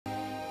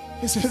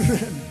It's a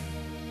realm.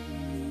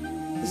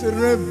 It's a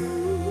realm.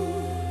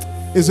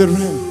 It's a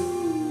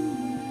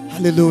realm.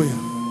 Hallelujah.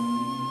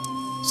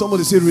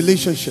 Somebody say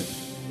relationship.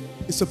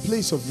 It's a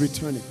place of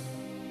returning,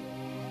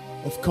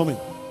 of coming,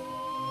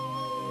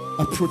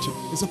 approaching.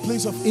 It's a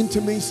place of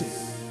intimacy.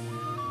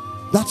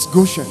 That's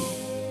Goshen.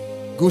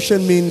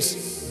 Goshen means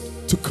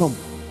to come,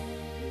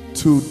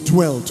 to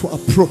dwell, to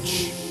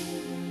approach,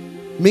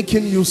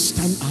 making you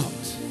stand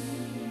out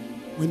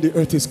when the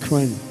earth is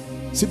crying.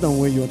 Sit down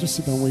where you are. Just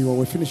sit down where you are.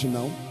 We're finishing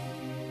now.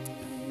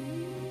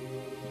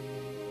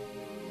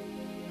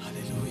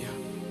 Hallelujah.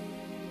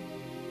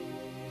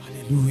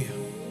 Hallelujah.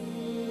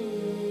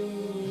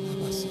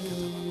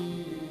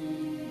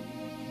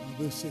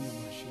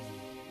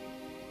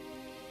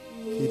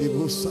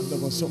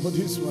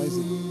 Somebody is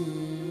rising.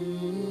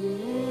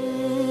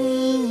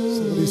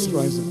 Somebody is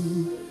rising.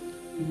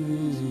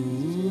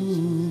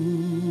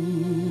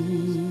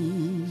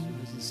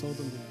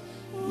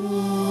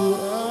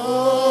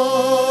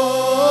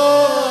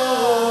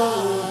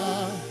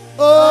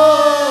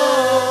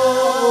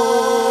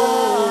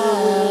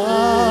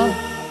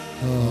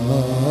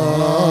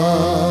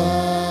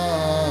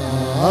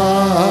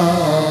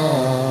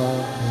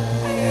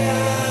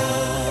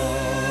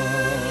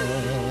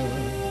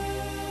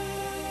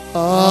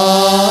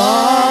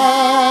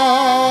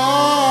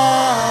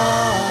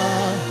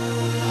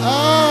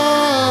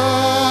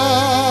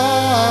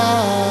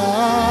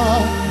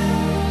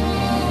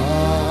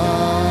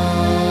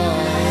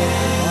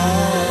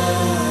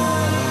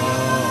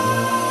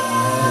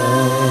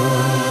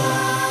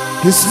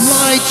 His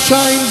light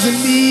shines in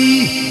me,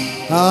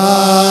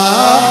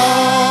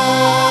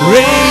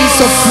 rays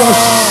of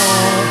flush,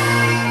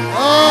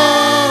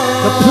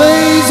 the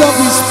place of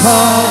his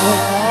power.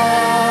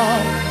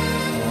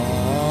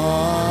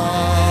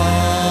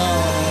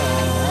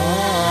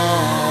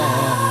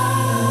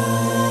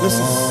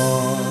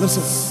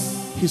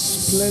 Listen, his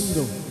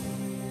splendor,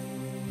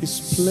 his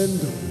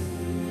splendor.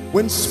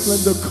 When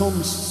splendor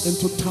comes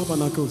into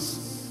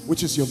tabernacles,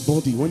 which is your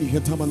body, when you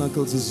hear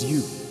tabernacles, is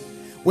you.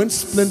 When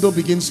splendor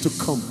begins to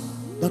come,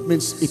 that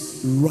means it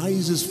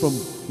rises from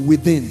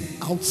within,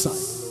 outside.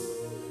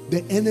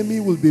 The enemy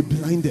will be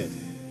blinded.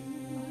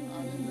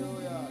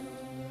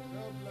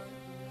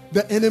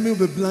 The enemy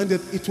will be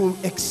blinded. It will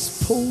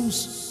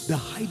expose the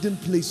hiding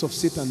place of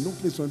Satan. No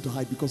place for him to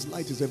hide because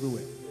light is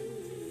everywhere.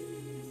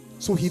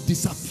 So he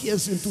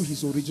disappears into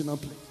his original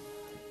place.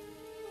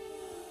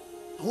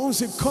 I want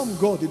to say, come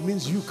God, it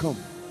means you come.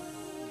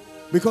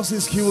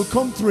 Because he will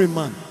come through a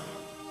man.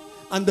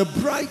 And the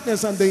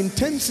brightness and the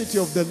intensity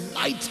of the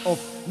light of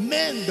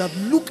men that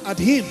look at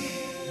him,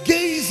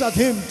 gaze at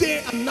him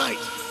day and night,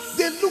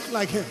 they look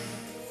like him.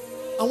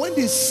 And when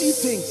they see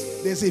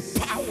things, there's a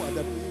power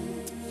that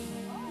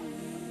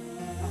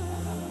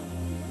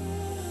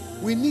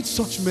we need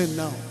such men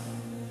now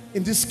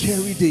in these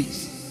scary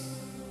days,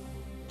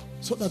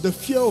 so that the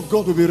fear of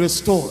God will be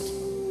restored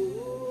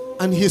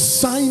and his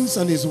signs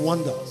and his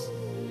wonders.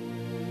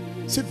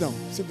 Sit down,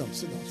 sit down,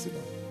 sit down, sit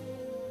down.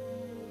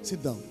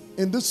 Sit down.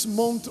 In this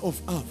month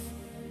of Av,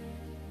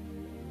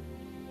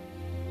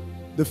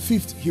 the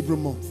 5th Hebrew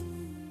month,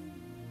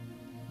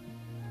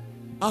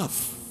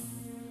 Av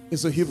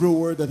is a Hebrew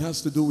word that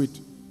has to do with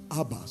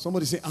Abba.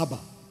 Somebody say Abba.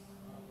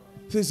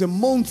 So it's a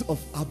month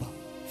of Abba,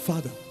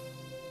 Father.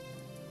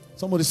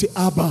 Somebody say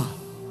Abba.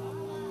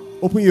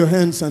 Open your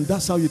hands, and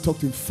that's how you talk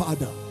to him.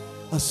 Father.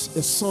 As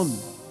a son,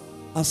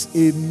 as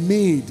a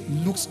maid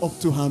looks up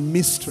to her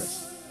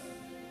mistress,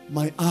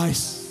 my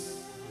eyes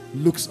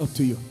looks up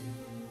to you.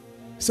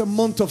 It's a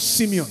month of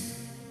Simeon.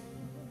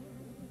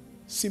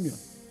 Simeon.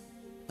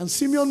 And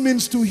Simeon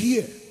means to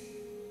hear.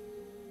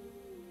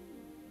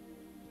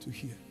 To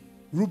hear.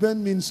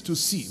 Reuben means to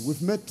see.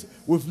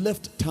 We've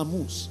left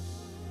Tammuz,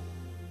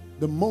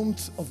 the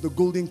month of the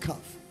golden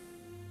calf.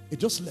 It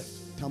just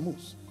left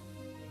Tammuz.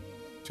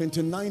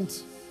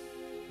 29th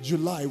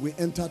July, we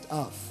entered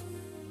Av.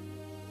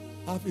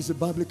 Av is a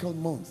biblical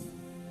month.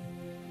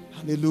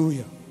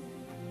 Hallelujah.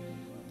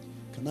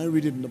 Can I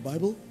read it in the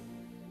Bible?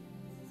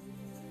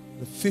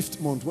 The 5th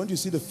month. When you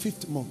see the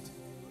 5th month,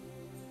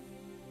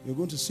 you're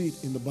going to see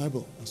it in the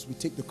Bible as we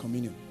take the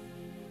communion.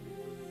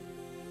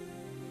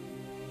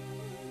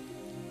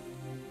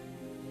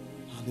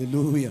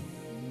 Hallelujah.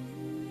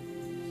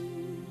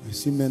 I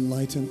see men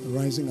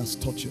rising as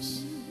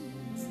torches.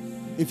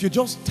 If you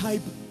just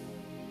type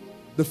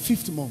the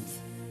 5th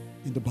month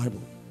in the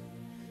Bible,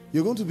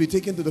 you're going to be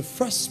taken to the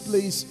first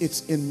place.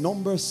 It's in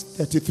Numbers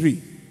 33,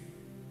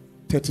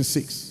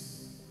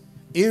 36.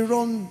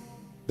 Aaron,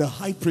 the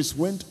high priest,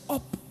 went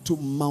up to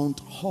Mount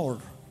Hor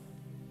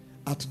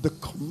at the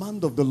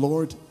command of the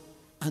Lord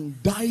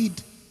and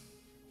died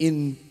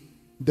in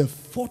the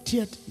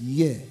 40th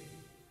year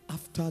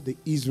after the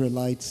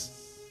Israelites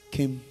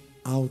came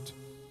out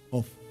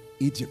of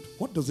Egypt.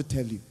 What does it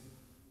tell you?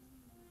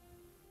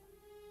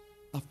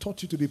 I've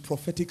taught you to be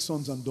prophetic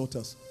sons and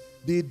daughters.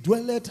 They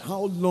dwelled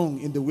how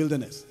long in the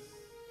wilderness?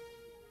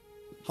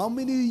 How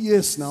many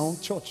years now,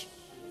 church?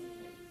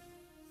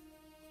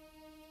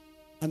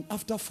 And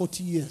after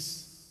 40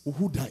 years,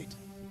 who died?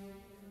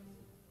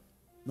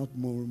 Not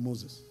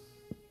Moses.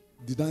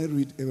 Did I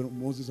read Aaron,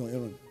 Moses or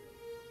Aaron?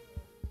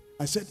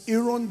 I said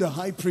Aaron the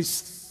high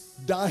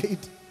priest died,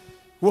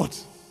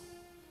 what?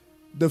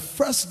 The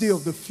first day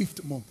of the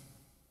 5th month.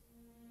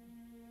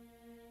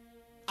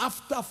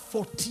 After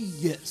 40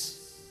 years.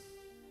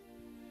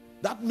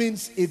 That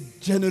means a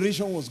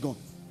generation was gone.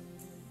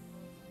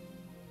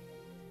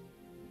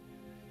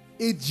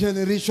 A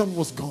generation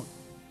was gone.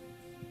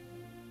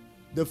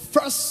 The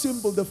first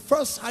symbol, the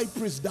first high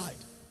priest died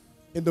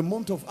in the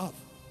month of Av.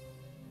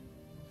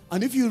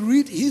 And if you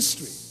read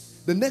history,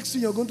 the next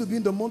thing you're going to be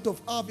in the month of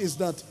Av is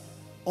that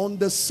on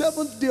the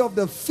 7th day of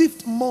the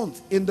 5th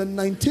month in the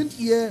 19th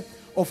year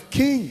of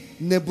King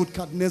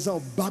Nebuchadnezzar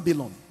of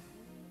Babylon,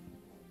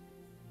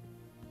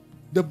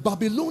 the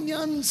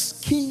Babylonians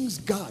king's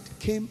guard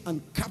came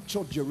and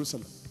captured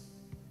Jerusalem.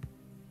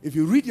 If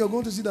you read, you're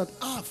going to see that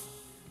Av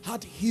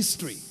had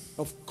history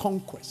of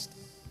conquest,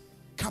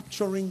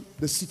 capturing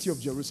the city of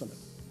Jerusalem.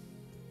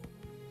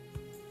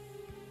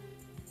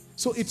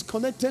 So it's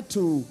connected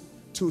to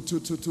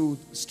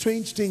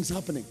strange things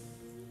happening.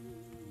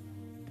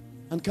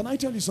 And can I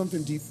tell you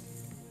something deep?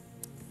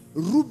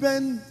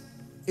 Reuben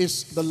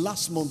is the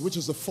last month, which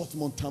is the 4th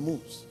month,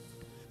 Tammuz.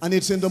 And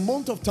it's in the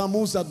month of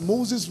Tammuz that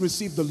Moses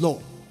received the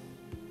law.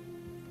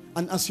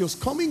 And as he was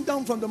coming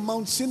down from the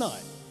Mount Sinai,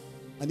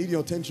 I need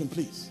your attention,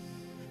 please.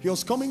 He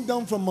was coming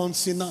down from Mount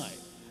Sinai,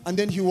 and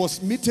then he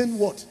was meeting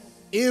what?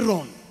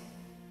 Aaron.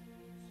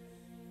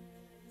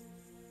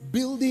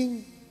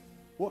 Building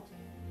what?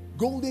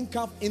 Golden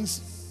calf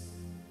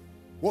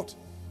what?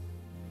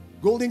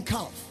 Golden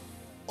calf,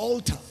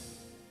 altar,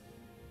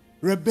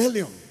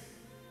 rebellion,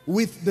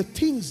 with the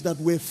things that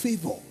were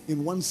favor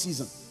in one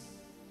season.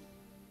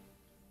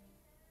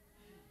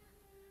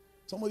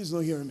 Somebody's not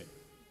hearing me.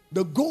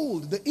 The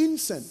gold, the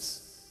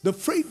incense, the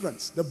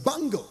fragrance, the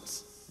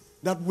bangles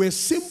that were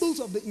symbols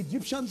of the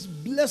Egyptians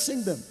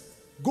blessing them,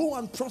 go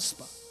and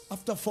prosper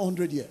after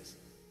 400 years.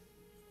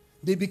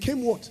 They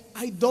became what?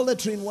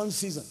 Idolatry in one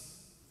season.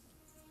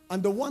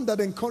 And the one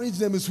that encouraged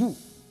them is who?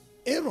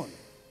 Aaron,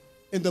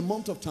 in the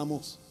month of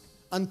Tammuz.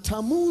 And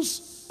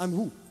Tammuz and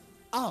who?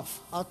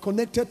 Av are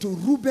connected to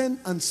Reuben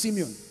and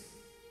Simeon.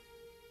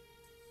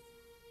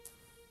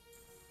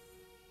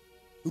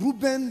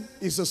 Reuben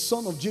is a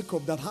son of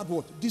Jacob that had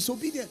what?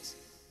 Disobedience.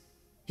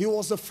 He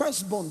was the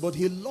firstborn, but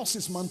he lost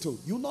his mantle.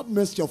 You not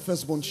mess your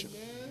firstbornship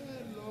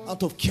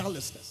out of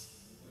carelessness.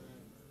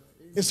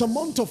 It's a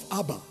month of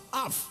Abba.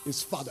 Av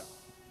is father.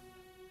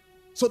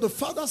 So the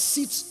father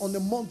sits on a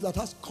month that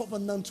has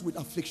covenant with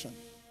affliction.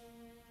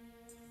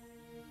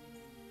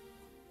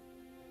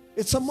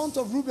 It's a month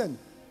of Reuben.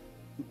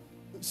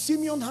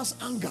 Simeon has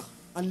anger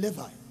and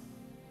Levi.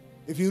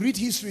 If you read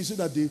history, you see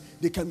that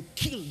they can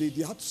kill. They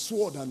had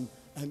sword and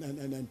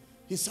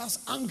he has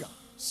anger,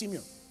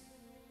 Simeon.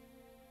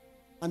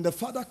 And the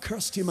father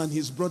cursed him and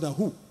his brother,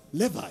 who?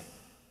 Levi.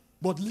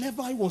 But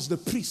Levi was the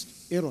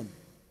priest, Aaron.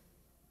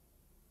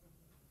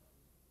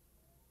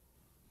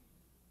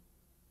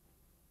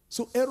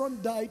 So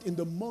Aaron died in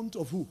the month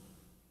of who?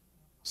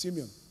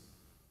 Simeon.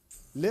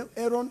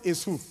 Aaron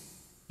is who?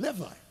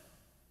 Levi.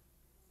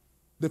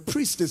 The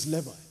priest is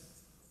Levi.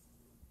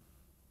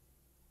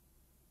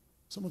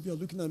 Some of you are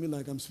looking at me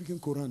like I'm speaking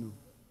Quran.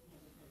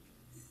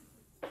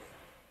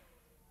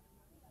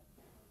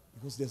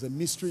 Because there's a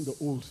mystery in the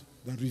old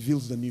that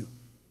reveals the new.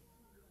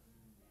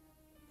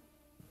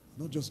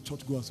 Not just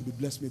church goers to be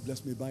bless me,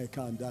 buy a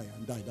car and die,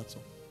 that's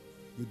all.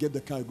 You get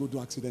the car, go to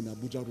accident in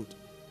Abuja Road.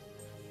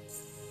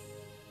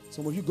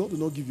 Some of you, God will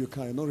not give you a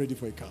car, you're not ready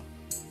for a car.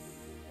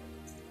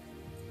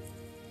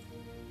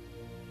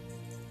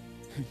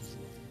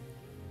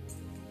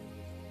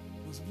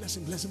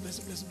 Blessing.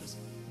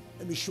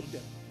 Let me show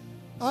them.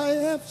 I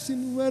have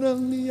seen what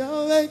only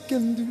I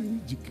can do.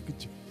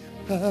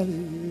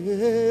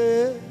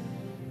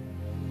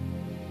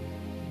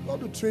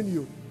 God will train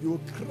you. You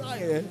will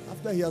cry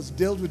after he has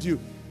dealt with you.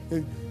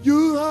 And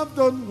you have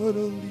done what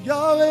only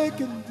Yahweh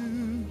can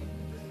do.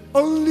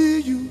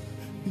 Only you,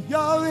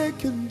 Yahweh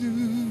can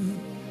do.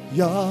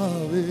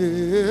 Yahweh,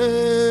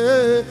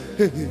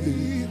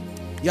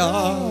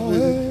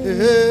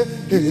 Yahweh,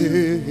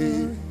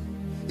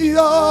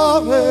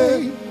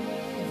 Yahweh,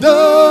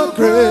 the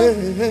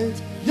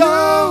great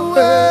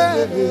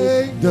Yahweh,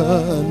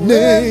 the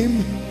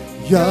name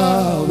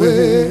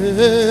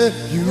Yahweh.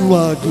 You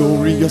are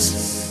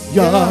glorious,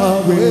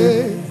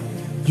 Yahweh.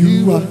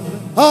 You are.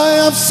 I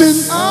have seen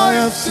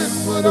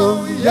what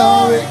only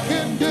Yahweh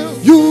can do.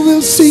 You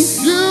will see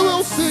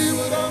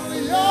what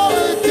only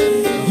Yahweh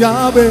can do.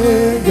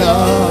 Yahweh,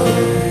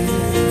 Yahweh.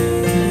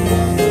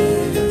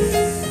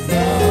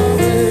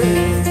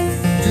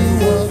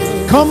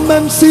 Come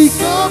and see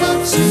what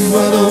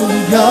only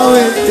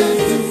Yahweh can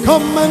do.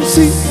 Come and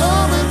see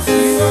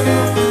what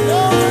only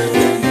Yahweh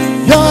can do.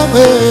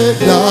 Yahweh,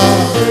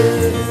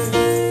 Yahweh,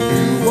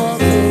 you are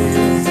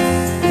glorious.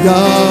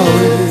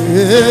 Yahweh,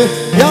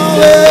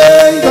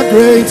 Yahweh, the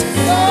great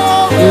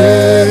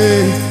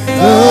Yahweh,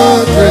 the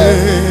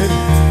great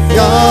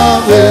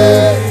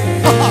Yahweh,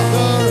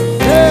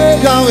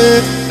 Yahweh,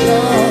 Yahweh,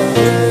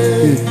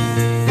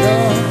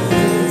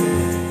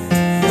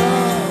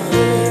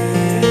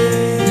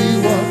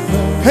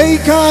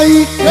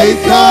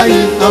 kai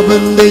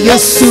abende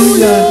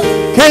Yesuya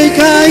kai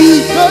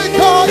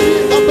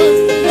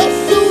abende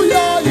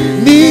Yesuya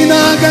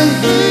ninagan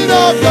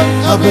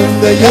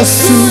abende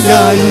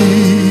Yesuya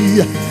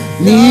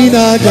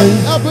ninagan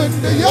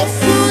abende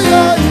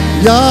Yesuya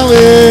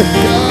Yahweh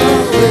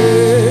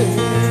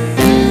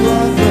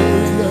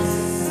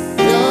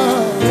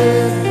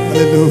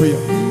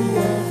hallelujah.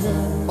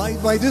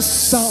 By this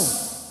sound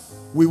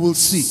we will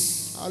see.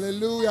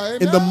 Hallelujah.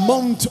 Amen. In the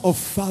month of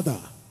Father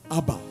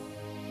Abba,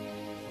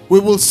 we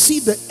will see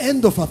the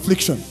end of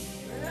affliction,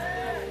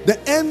 the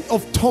end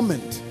of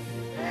torment,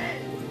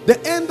 the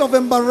end of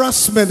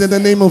embarrassment in the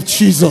name of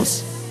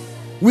Jesus.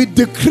 We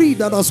decree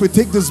that as we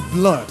take this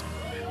blood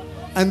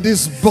and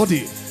this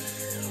body,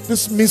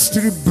 this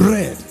mystery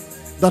bread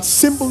that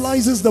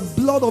symbolizes the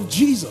blood of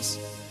Jesus,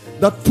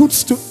 that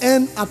puts to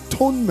end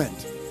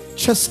atonement,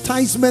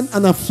 chastisement,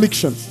 and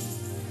affliction.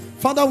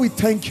 Father, we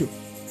thank you.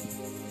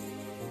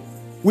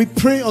 We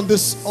pray on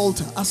this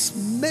altar, as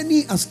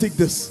many as take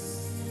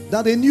this,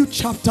 that a new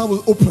chapter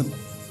will open.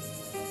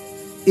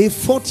 A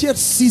 40th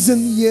season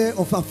year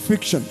of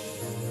affliction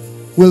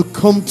will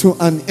come to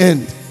an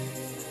end.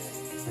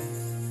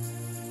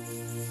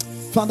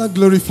 Father,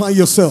 glorify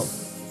yourself.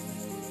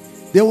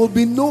 There will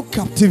be no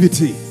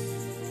captivity.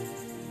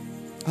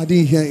 I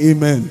didn't hear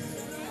amen.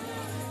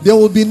 There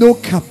will be no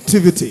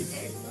captivity.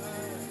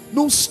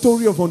 No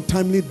story of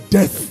untimely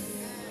death.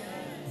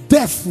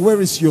 Death,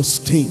 where is your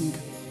sting?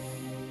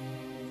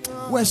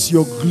 Where's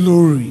your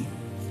glory?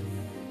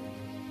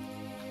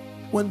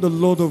 When the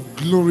Lord of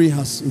glory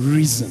has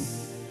risen,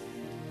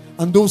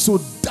 and those who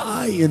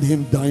die in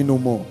him die no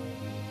more.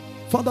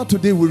 Father,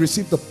 today we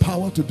receive the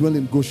power to dwell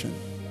in Goshen.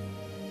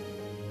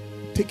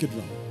 Take it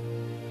round.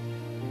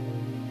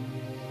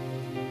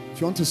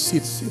 If you want to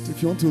sit, sit.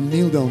 If you want to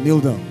kneel down, kneel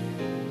down.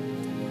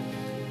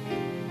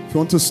 If you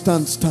want to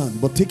stand, stand.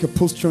 But take a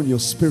posture in your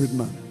spirit,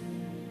 man,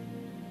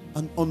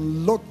 and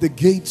unlock the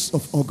gates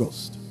of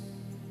August.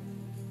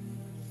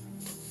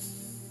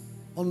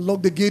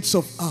 Unlock the gates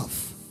of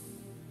Av,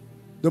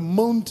 the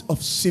month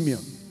of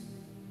Simeon,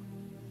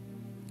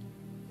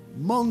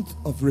 month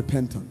of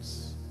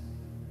repentance,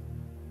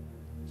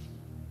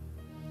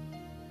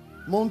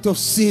 month of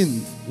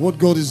seeing what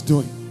God is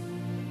doing,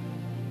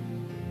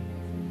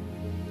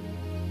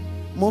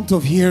 month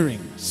of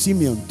hearing.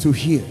 Simeon, to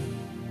hear,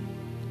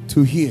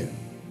 to hear.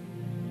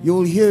 You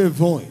will hear a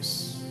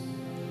voice,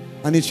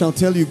 and it shall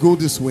tell you, go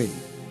this way.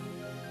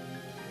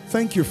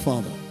 Thank you,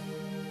 Father.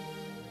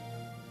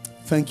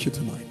 Thank you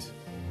tonight.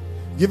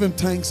 Give him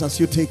thanks as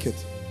you take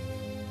it.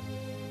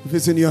 If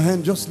it's in your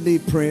hand, just lay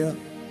prayer.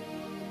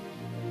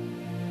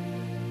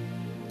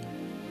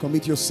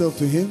 Commit yourself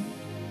to him.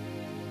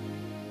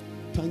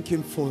 Thank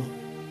him for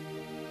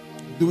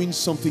doing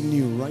something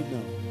new right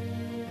now.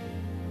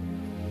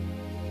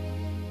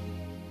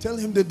 Tell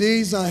him the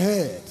days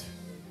ahead,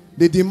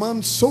 they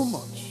demand so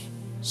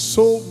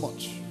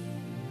much,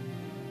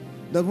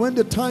 that when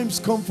the times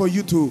come for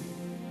you to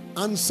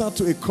answer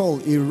to a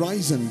call, a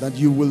rising, that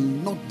you will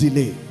not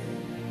delay.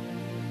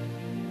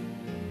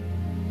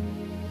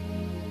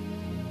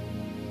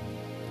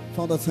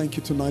 Father, thank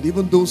you tonight.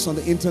 Even those on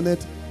the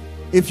internet,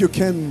 if you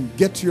can,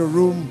 get to your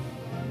room,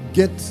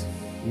 get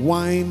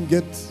wine,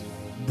 get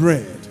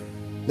bread.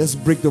 Let's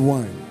break the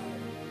wine.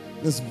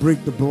 Let's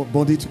break the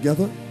body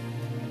together.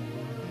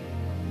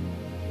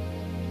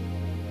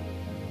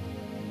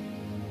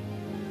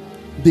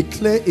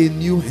 Declare a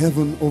new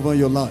heaven over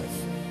your life.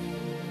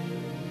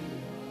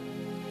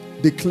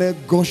 Declare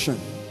Goshen,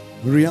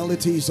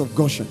 realities of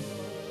Goshen,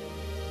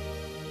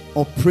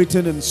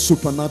 operating in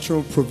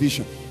supernatural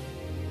provision.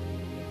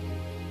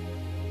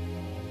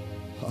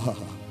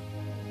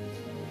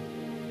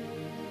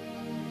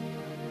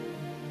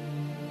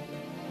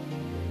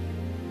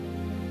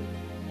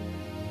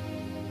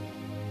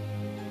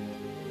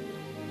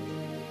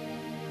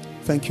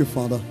 Thank you,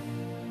 Father.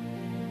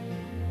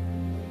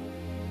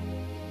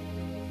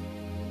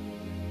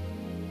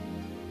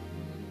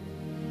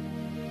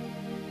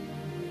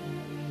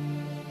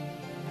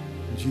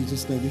 In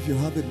Jesus' name, if you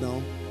have it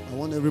now, I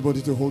want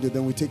everybody to hold it,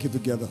 then we take it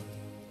together.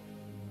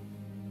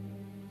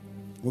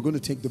 We're going to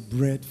take the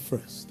bread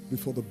first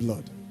before the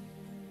blood,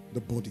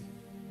 the body.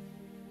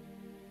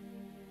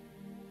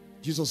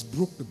 Jesus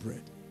broke the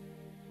bread,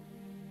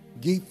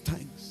 gave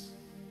thanks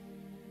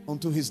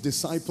unto his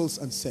disciples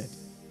and said,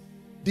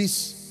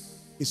 "This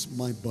is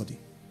my body,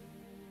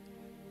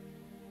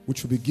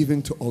 which will be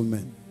given to all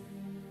men,"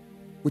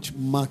 which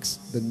marks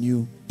the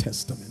New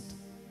Testament.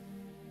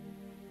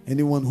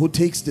 Anyone who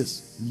takes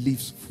this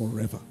lives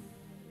forever.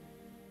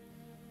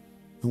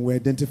 And we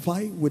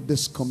identify with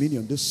this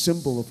communion, this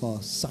symbol of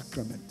our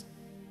sacrament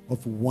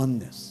of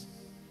oneness.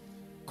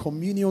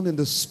 Communion in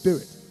the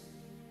Spirit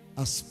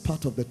as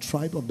part of the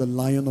tribe of the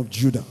Lion of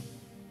Judah.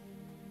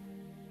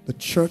 The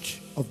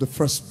church of the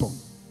firstborn.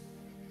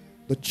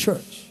 The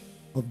church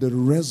of the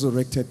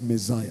resurrected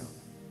Messiah.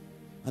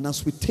 And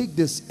as we take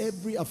this,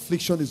 every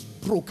affliction is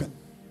broken.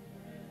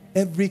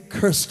 Every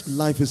cursed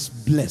life is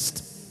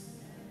blessed.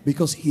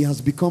 Because he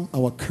has become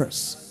our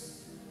curse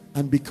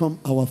and become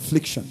our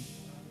affliction.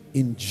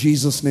 In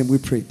Jesus' name we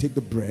pray. Take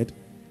the bread.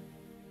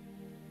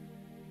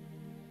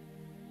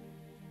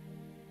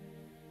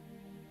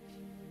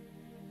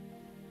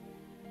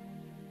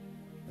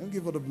 And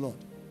give her the blood.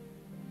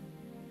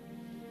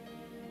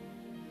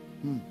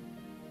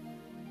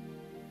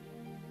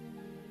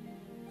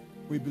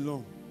 We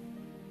belong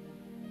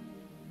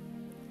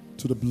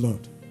to the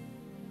blood,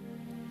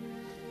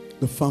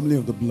 the family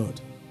of the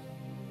blood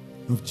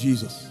of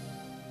Jesus.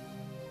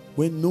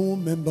 When no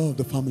member of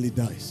the family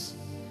dies,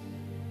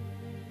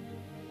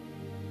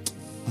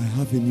 I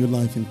have a new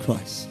life in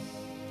Christ.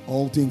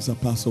 All things are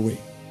passed away.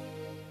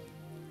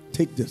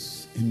 Take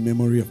this in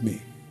memory of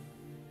me.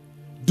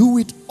 Do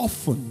it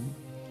often,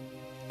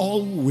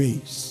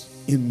 always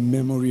in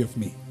memory of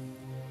me.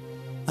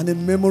 And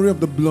in memory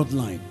of the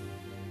bloodline.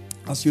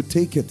 As you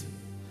take it,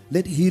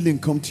 let healing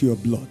come to your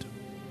blood.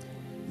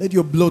 Let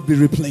your blood be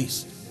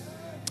replaced.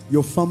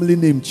 Your family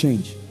name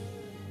change.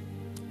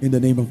 In the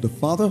name of the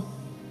Father,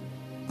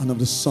 and of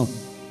the Son,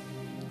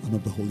 and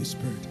of the Holy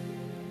Spirit.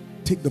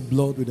 Take the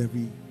blood with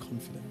every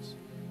confidence.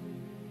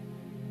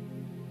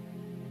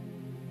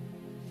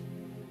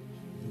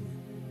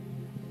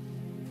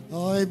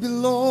 I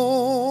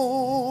belong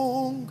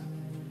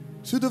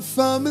to the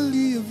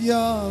family of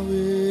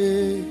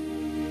Yahweh.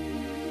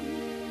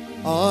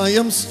 I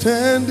am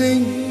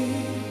standing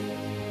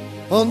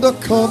on the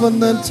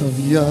covenant of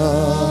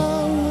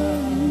Yah.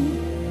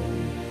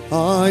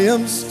 I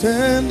am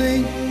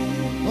standing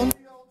on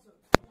the altar.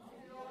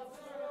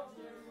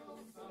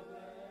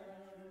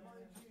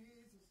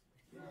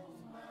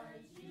 My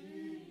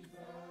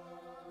Jesus,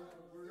 the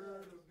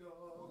word of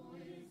God, who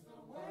is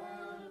the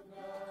word of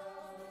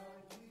God,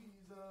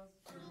 Jesus,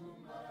 through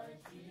my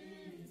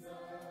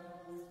Jesus,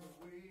 who is the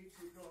way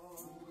to God,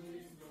 who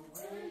is the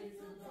way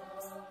to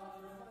God,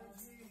 my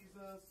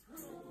Jesus,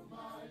 through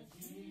my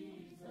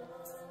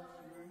Jesus,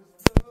 through his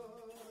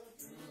blood,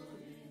 through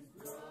his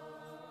blood,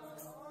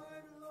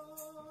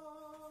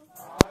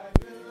 I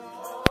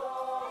belong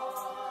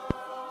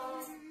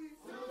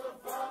to the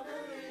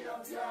family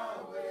of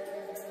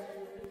Yahweh.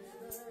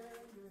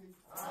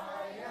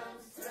 I am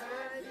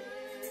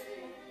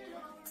standing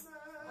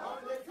on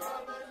the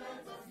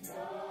covenant of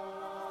Yahweh.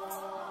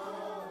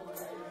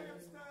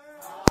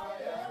 I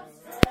am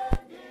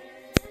standing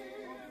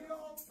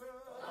on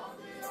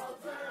the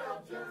altar of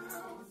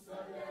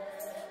Jerusalem.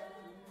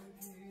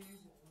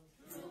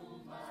 Through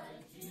my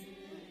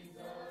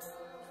Jesus,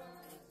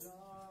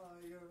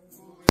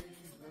 who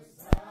is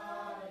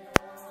Messiah,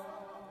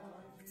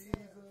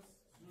 Jesus,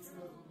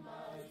 through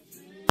my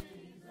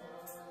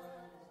Jesus,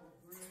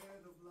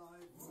 bread of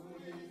life, who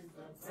is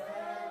the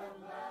bread of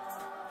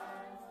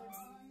life,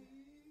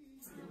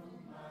 through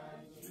my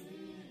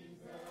Jesus,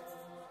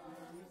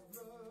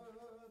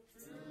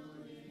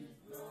 through his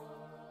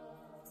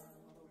blood,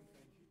 Father,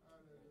 we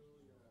thank you.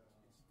 Hallelujah.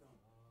 It's done.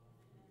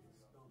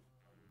 It's done.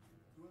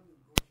 Dwell in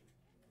Goshen.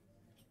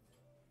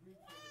 Bring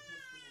for the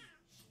testimony.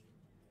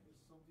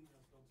 There's something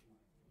that's done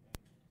tonight.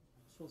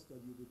 I trust that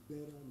you'll be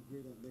better and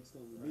greater next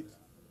time we meet.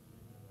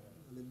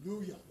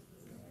 Hallelujah.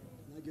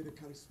 Can I get a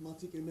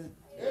charismatic amen?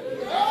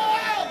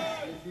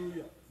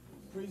 Hallelujah.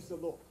 Praise the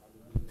Lord.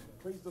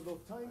 Praise the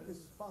Lord. Time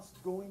is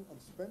fast going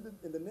and spending.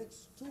 In the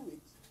next 2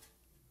 weeks,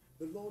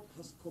 the Lord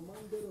has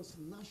commanded us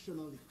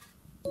nationally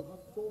to have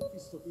 4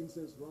 feasts of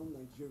incense around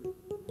Nigeria.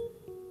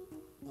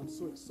 I'm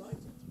so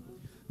excited.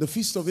 The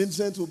Feast of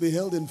Incense will be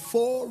held in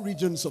 4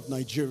 regions of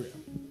Nigeria.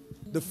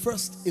 The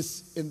first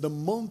is in the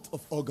month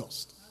of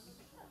August.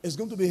 It's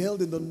going to be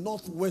held in the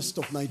northwest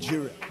of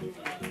Nigeria.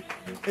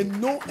 In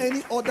no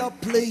any other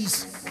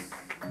place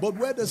but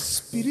where the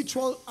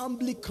spiritual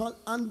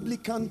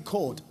Anglican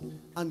court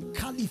and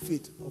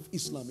caliphate of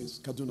Islam is,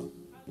 Kaduna.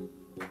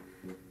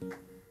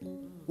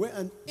 Where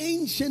an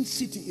ancient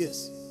city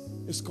is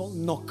called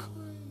Nok.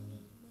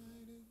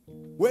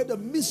 Where the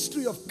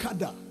mystery of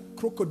Kada,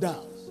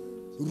 crocodiles,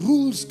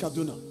 rules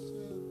Kaduna.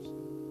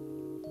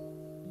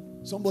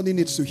 Somebody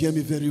needs to hear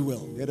me very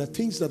well. There are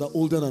things that are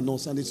older than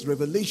us, and it's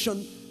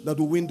revelation that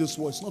will win this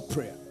war. It's not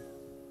prayer.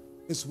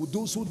 It's with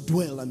those who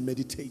dwell and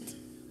meditate.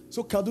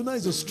 So Kaduna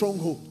is a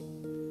stronghold.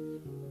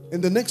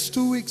 In the next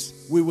 2 weeks,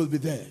 we will be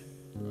there.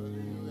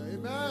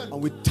 Amen.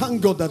 And we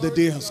thank God that the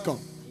day has come.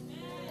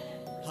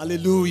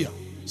 Hallelujah.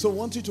 So I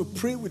want you to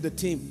pray with the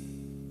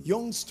team.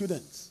 Young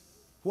students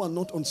who are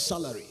not on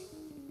salary.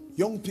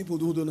 Young people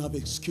who don't have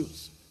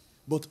excuse.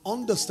 But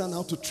understand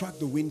how to track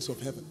the winds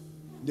of heaven.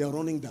 They are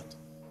running that.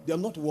 They are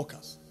not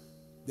workers.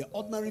 They are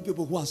ordinary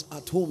people who are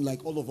at home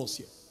like all of us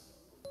here.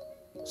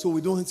 So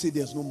we don't say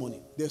there's no money.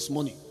 There's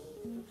money.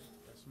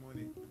 There's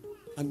money.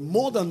 And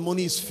more than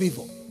money is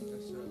favor.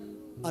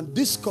 And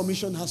this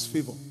commission has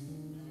favor.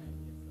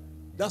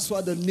 That's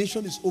why the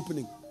nation is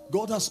opening.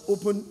 God has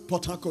opened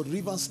Port Harcourt.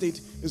 River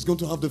State is going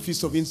to have the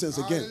Feast of Incense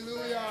again.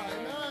 Hallelujah.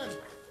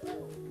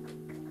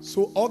 Amen.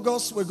 So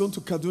August, we're going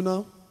to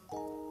Kaduna.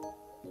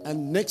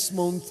 And next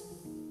month,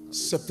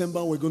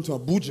 September, we're going to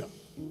Abuja.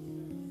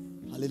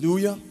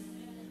 Hallelujah.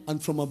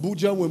 And from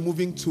Abuja, we're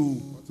moving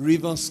to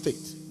River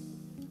State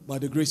by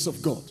the grace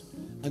of God.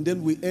 And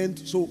then we end,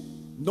 so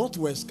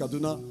Northwest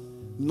Kaduna,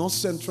 North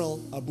Central,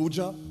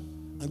 Abuja,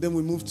 and then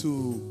we moved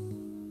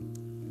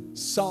to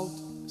South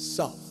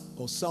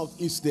or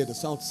Southeast there, the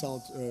South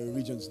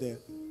regions there,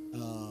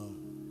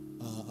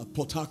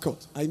 Port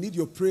Harcourt. I need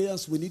your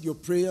prayers. We need your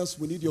prayers.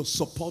 We need your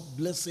support,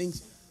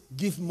 blessings.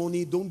 Give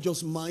money. Don't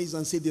just mice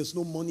and say there's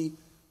no money.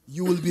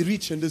 You will be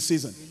rich in this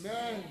season.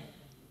 Amen.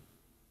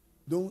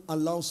 Don't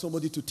allow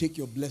somebody to take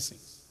your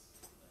blessings.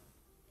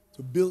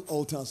 To build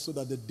altars so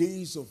that the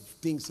days of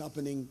things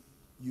happening,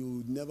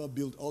 you never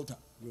build altar.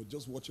 You're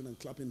just watching and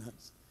clapping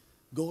hands.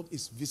 God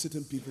is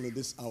visiting people in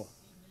this hour.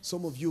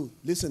 Some of you,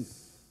 listen,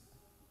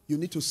 you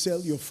need to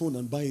sell your phone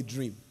and buy a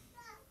dream.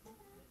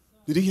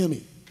 Did you hear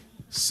me?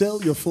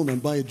 Sell your phone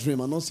and buy a dream.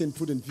 I'm not saying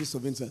put in feast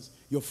of incense.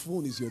 Your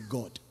phone is your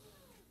God.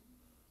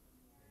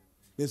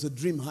 There's a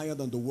dream higher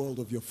than the world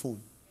of your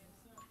phone.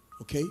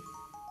 Okay?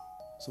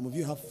 Some of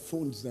you have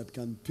phones that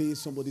can pay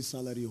somebody's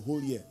salary a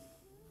whole year,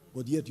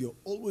 but yet you're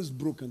always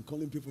broke and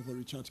calling people for a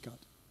recharge card.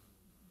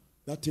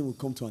 That thing will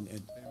come to an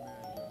end.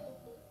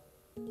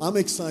 I'm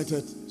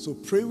excited, so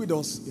pray with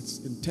us. It's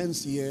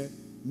intense year.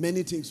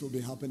 Many things will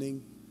be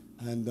happening,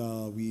 and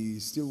we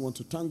still want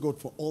to thank God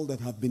for all that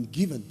have been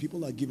given.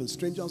 People are given.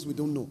 Strangers we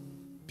don't know.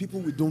 People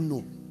we don't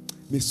know.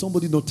 May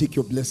somebody not take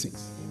your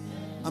blessings.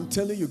 I'm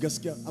telling you,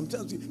 Gaskia, I'm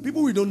telling you,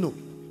 people we don't know.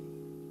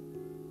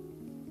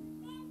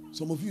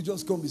 Some of you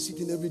just come be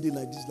sitting every day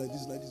like this, like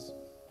this, like this.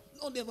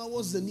 Lord, ever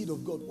what's the need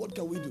of God? What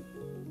can we do?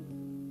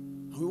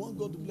 And we want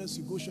God to bless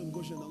you. Goshen, and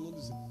all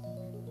this.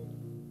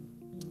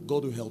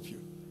 God will help you.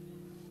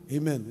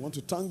 Amen. Want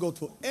to thank God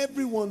for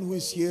everyone who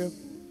is here,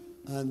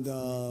 and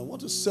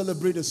want to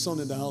celebrate a son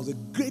in the house. A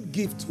great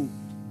gift to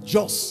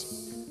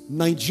Jos,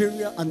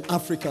 Nigeria and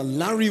Africa,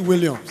 Larry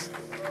Williams.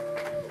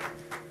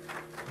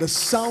 The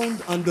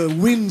sound and the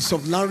winds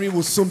of Larry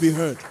will soon be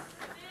heard.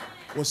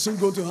 We're soon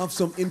going to have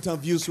some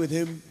interviews with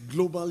him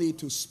globally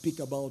to speak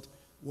about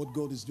what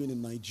God is doing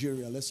in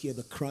Nigeria. Let's hear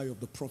the cry of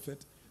the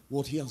prophet,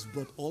 what he has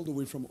brought all the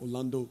way from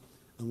Orlando,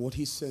 and what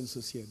he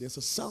senses here. There's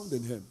a sound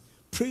in him.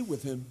 Pray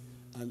with him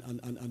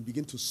and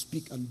begin to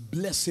speak and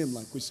bless him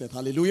like we said.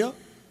 Hallelujah.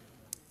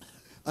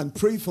 And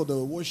pray for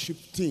the worship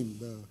team,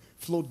 the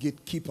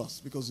floodgate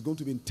keepers, because it's going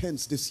to be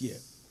intense this year.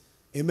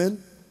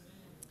 Amen.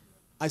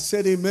 I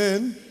said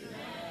amen.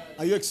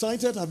 Are you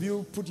excited? Have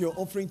you put your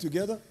offering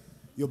together?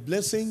 Your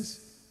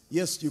blessings?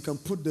 Yes, you can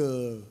put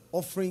the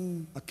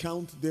offering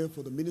account there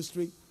for the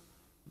ministry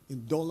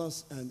in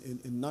dollars and in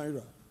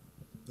naira.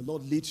 The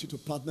Lord leads you to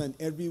partner in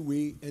every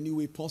way, any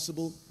way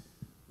possible.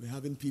 We're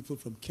having people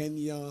from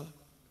Kenya,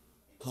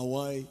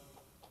 Hawaii,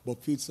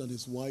 Bob Fitz and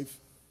his wife,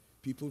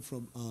 people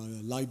from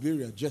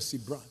Liberia, Jesse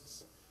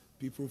Bratz,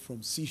 people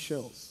from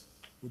Seychelles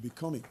will be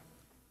coming.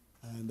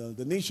 And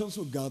the nations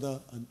will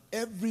gather, and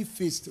every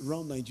feast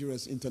around Nigeria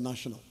is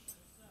international.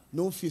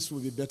 No feast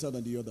will be better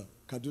than the other.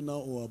 Kaduna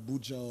or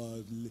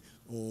Abuja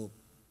or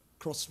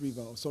Cross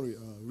River,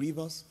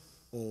 Rivers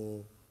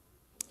or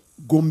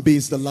Gombe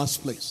is the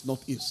last place,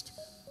 northeast.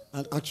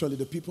 And actually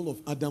the people of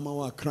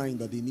Adamawa are crying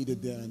that they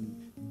needed there,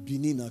 and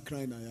Benin are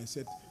crying. I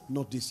said,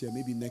 not this year,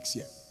 maybe next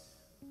year.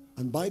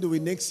 And by the way,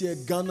 next year,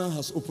 Ghana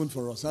has opened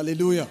for us.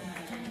 Hallelujah.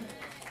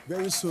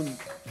 Very soon,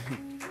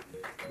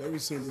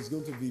 it's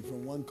going to be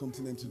from one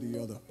continent to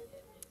the other.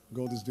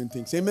 God is doing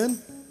things.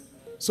 Amen.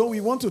 So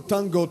we want to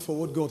thank God for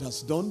what God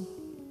has done.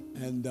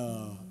 And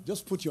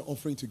just put your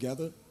offering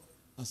together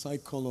as I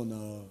call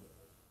on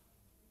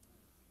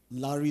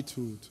Larry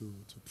to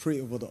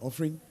pray over the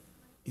offering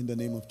in the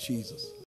name of Jesus.